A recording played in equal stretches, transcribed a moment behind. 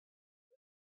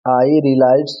I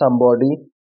realized somebody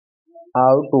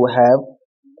out to have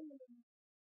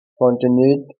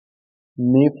continued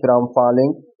me from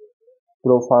falling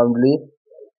profoundly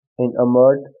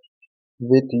enamored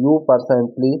with you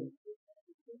personally.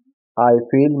 I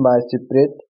feel my spirit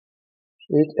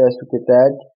is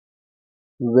associated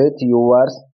with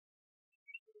yours,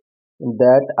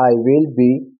 that I will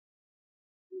be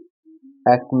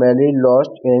actually lost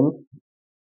in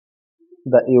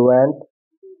the event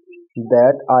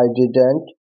that I didn't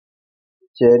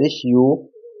cherish you.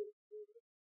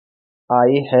 I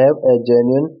have a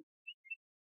genuine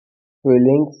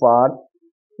feeling for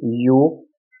you.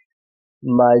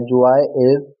 My joy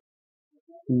is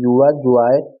your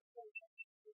joy,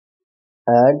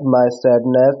 and my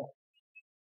sadness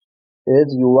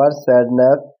is your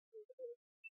sadness,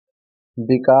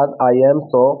 because I am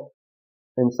so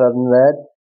interested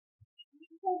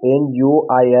in you.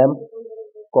 I am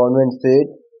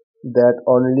convinced that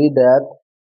only death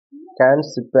can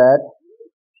separate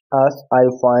us. I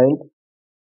find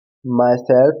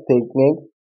myself thinking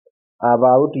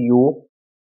about you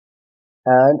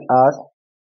and us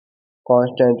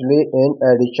constantly, in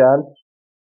addition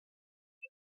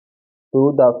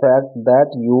to the fact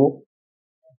that you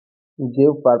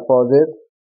give purposes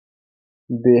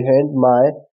behind my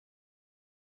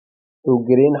to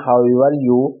green. However,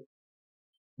 you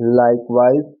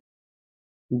likewise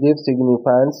give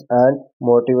significance and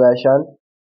motivation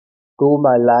to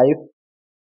my life.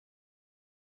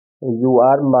 You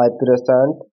are my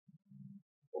present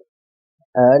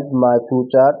and my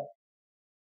future.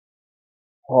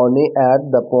 Only at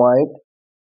the point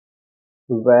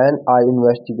when I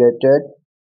investigated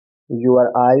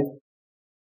your eyes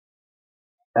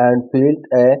and felt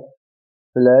a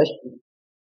flush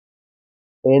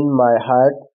in my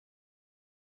heart,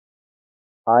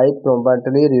 I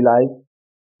promptly realized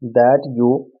that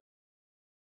you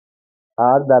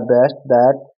are the best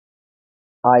that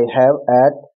I have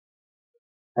at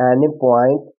any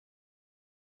point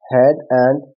had,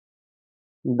 and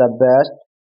the best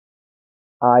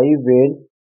I will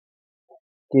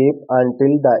keep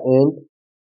until the end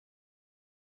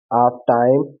of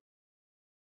time.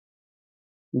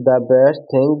 The best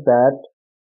thing that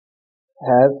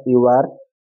has ever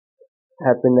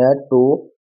happened to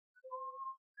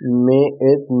me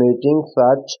is meeting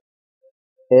such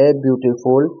a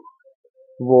beautiful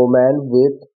woman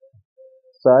with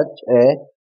such a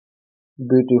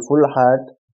beautiful heart.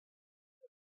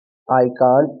 I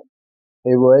can't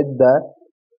avoid the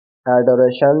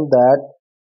adoration that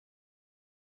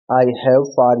I have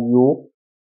for you,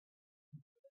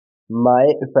 my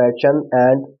affection,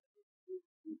 and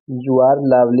you are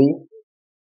lovely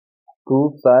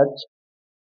to such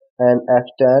an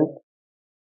extent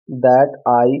that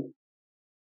I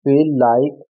feel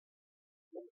like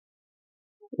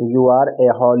you are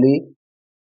a holy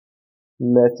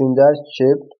messenger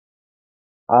shaped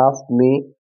of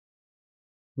me.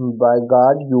 By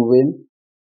God, you will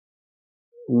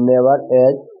never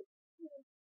age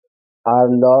or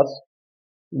lose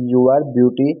your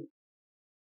beauty.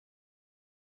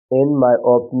 In my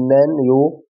opinion,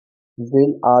 you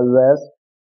will always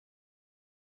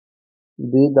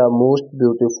be the most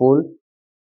beautiful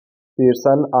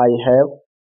person I have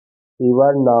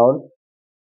ever known.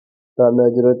 The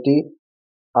majority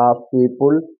of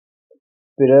people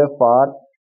pray for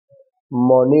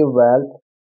money, wealth,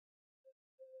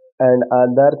 and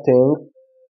other things,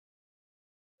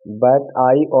 but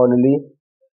I only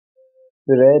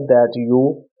pray that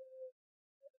you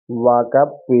wake up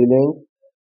feeling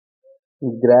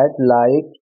great like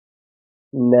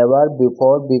never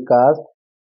before, because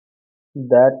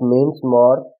that means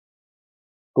more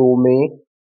to me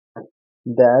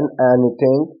than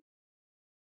anything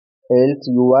else.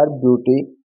 Your beauty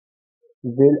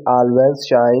will always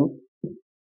shine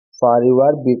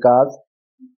forever because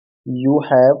you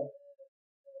have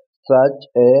such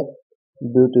a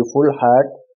beautiful heart.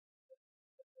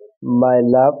 My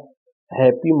love,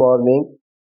 happy morning.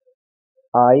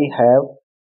 I have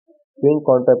been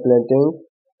contemplating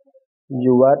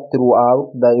you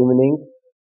throughout the evening.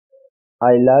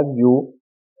 I love you.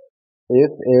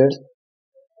 If it's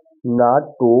not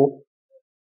too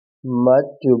much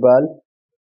trouble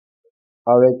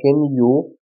awaken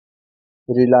you,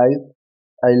 realize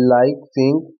I like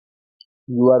seeing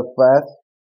your face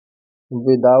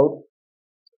without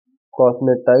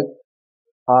cosmetics.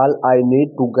 All I need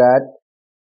to get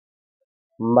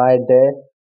my day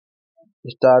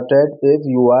started is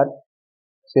your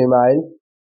smile.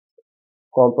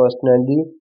 Compassionately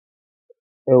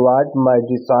award my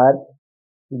desire.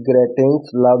 Greetings,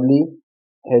 lovely,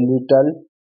 a little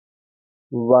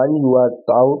one. You are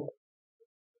out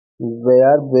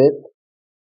were with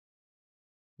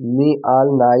me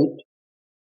all night.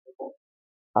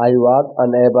 I was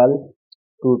unable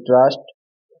to trust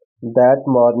that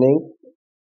morning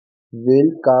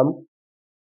will come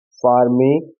for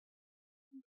me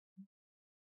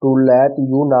to let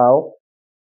you know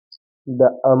the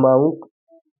amount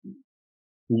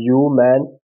you meant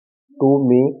to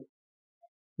me.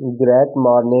 Great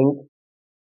morning,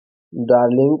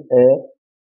 darling. A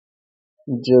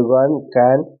dragon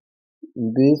can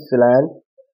be slain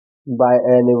by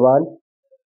anyone,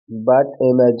 but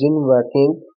imagine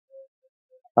waking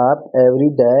up every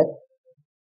day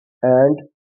and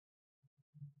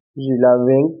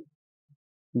realizing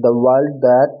the world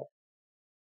that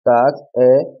talks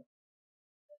a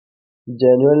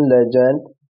genuine legend.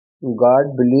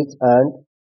 God bless and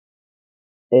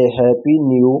a happy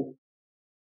new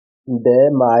day,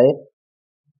 my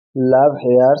love.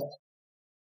 Here's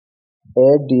a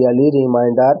daily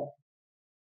reminder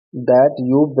that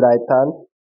you brighten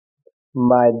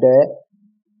my day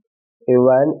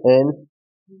even in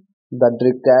the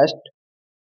darkest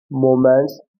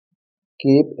moments.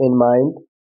 Keep in mind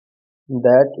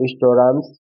that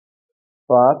storms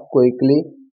pass quickly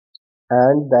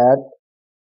and that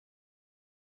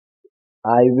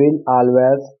I will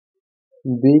always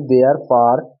be there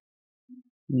for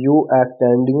you,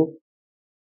 extending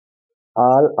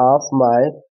all of my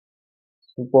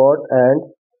support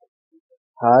and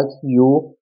hugs.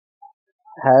 You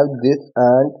have this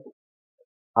and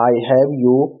I have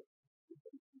you.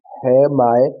 Have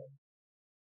my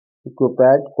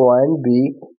Cupid coin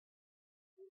be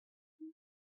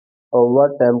over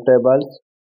temptables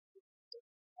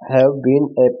have been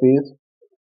a piece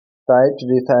tight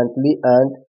recently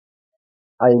and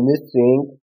I miss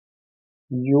seeing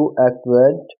you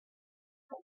acted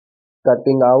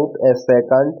cutting out a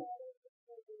second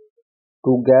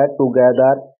to get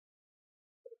together.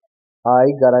 I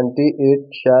guarantee it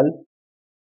shall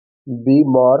be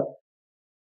more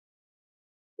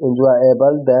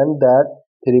enjoyable than that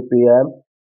 3 p.m.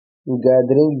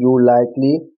 gathering you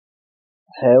likely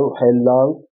have a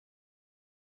long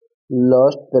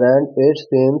lost friend. It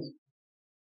seems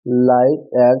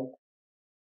like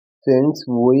since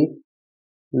we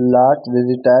last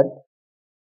visited,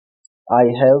 I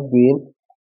have been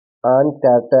on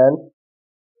certain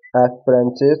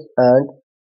experiences and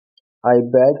I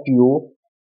bet you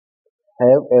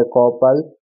have a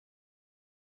couple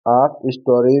of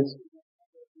stories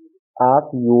of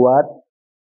your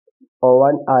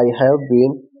own. I have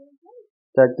been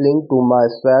settling to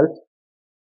myself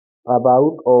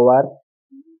about our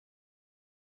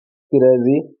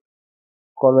crazy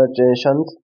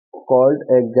conversations called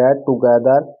a get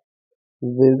together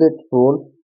visit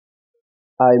soon.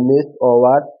 I miss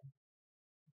our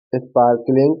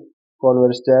sparkling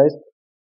conversations